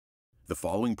The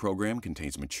following program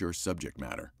contains mature subject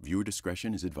matter. Viewer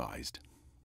discretion is advised.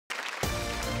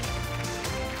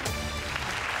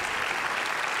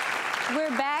 We're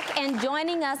back, and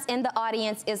joining us in the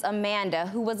audience is Amanda,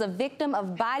 who was a victim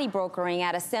of body brokering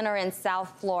at a center in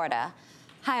South Florida.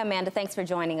 Hi, Amanda. Thanks for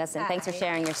joining us, and thanks for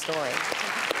sharing your story.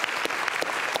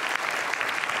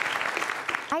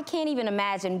 I can't even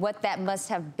imagine what that must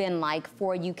have been like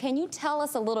for you. Can you tell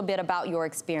us a little bit about your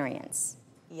experience?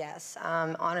 Yes,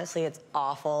 honestly, it's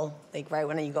awful. Like, right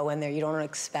when you go in there, you don't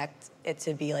expect it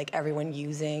to be like everyone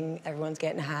using, everyone's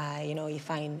getting high. You know, you're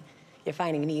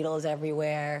finding needles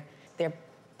everywhere. They're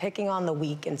picking on the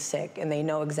weak and sick, and they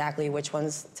know exactly which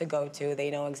ones to go to.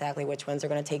 They know exactly which ones are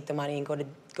going to take the money and go to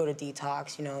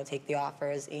detox. You know, take the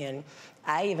offers. And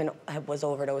I even was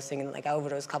overdosing. Like, I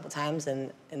overdosed a couple times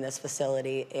in this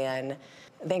facility, and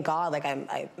thank God, like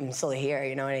I'm still here.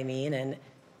 You know what I mean? And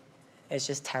it's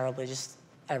just terrible. Just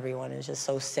everyone is just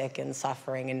so sick and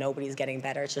suffering, and nobody's getting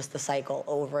better. It's just the cycle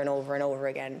over and over and over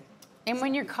again. And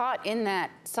when you're caught in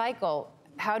that cycle,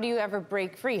 how do you ever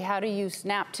break free? How do you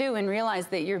snap to and realize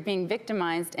that you're being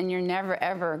victimized and you're never,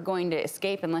 ever going to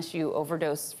escape unless you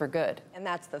overdose for good? And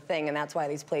that's the thing, and that's why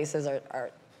these places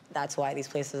that's why these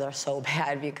places are so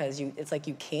bad, because it's like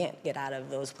you can't get out of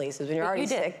those places when you're already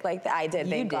sick. Like I did,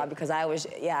 thank God, because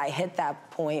I hit that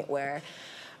point where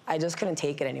I just couldn't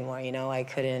take it anymore, you know?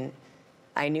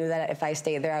 I knew that if I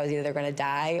stayed there, I was either going to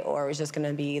die or it was just going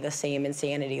to be the same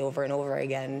insanity over and over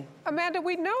again. Amanda,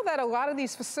 we know that a lot of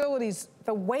these facilities,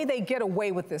 the way they get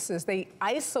away with this is they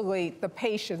isolate the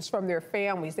patients from their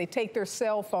families. They take their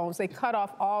cell phones. They cut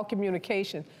off all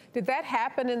communication. Did that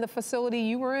happen in the facility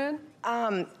you were in?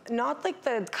 Not like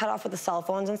the cut off with the cell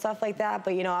phones and stuff like that,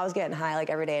 but, you know, I was getting high like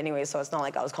every day anyway, so it's not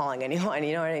like I was calling anyone,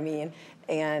 you know what I mean?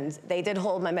 And they did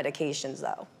hold my medications,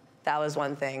 though. That was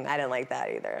one thing. I didn't like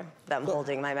that either, them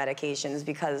holding my medications,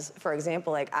 because, for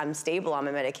example, like, I'm stable on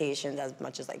my medications as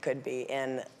much as I could be,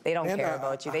 and they don't care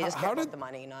about you. They just care about the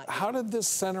money, not you. How did this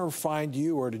center find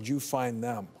you, or did you find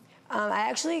them? I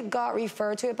actually got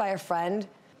referred to it by a friend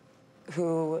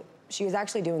who, she was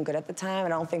actually doing good at the time,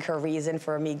 and I don't think her reason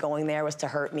for me going there was to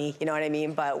hurt me, you know what I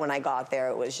mean? But when I got there,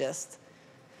 it was just,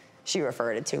 she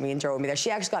referred it to me and drove me there.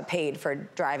 She actually got paid for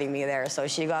driving me there, so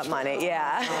she got money,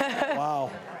 yeah.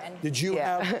 Wow. Did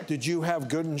you have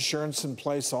good insurance in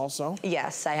place also?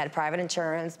 Yes, I had private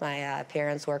insurance. My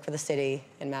parents work for the city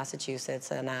in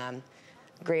Massachusetts, and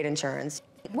great insurance.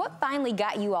 What finally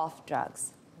got you off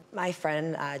drugs? My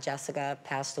friend, Jessica,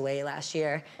 passed away last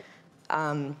year.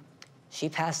 She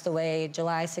passed away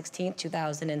July 16th,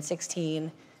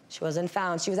 2016. She wasn't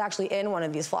found. She was actually in one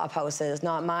of these flop houses,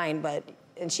 not mine,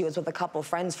 and she was with a couple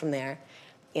friends from there,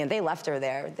 and they left her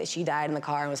there. She died in the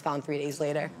car and was found 3 days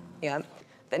later. Yeah.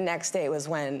 The next day was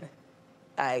when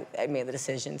I made the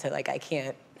decision to, like, I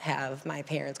can't have my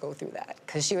parents go through that,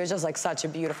 because she was just, like, such a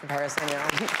beautiful person, you know.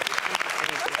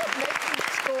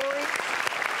 Story.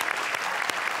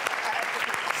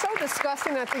 So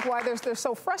disgusting. I think why they're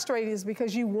so frustrating is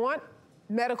because you want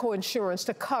medical insurance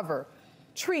to cover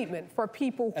treatment for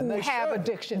people who have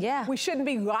addiction. Yeah. We shouldn't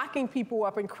be locking people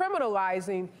up and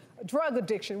criminalizing drug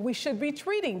addiction. We should be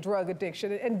treating drug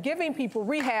addiction and giving people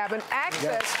rehab and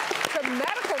access to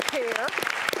medical care.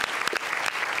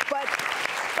 But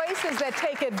places that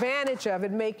take advantage of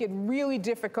it make it really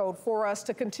difficult for us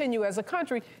to continue as a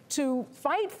country to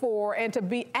fight for and to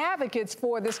be advocates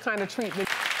for this kind of treatment.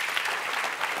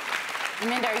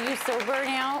 Amanda, are you sober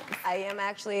now? I am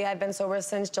actually. I've been sober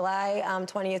since July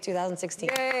 20th, 2016.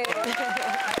 Yay.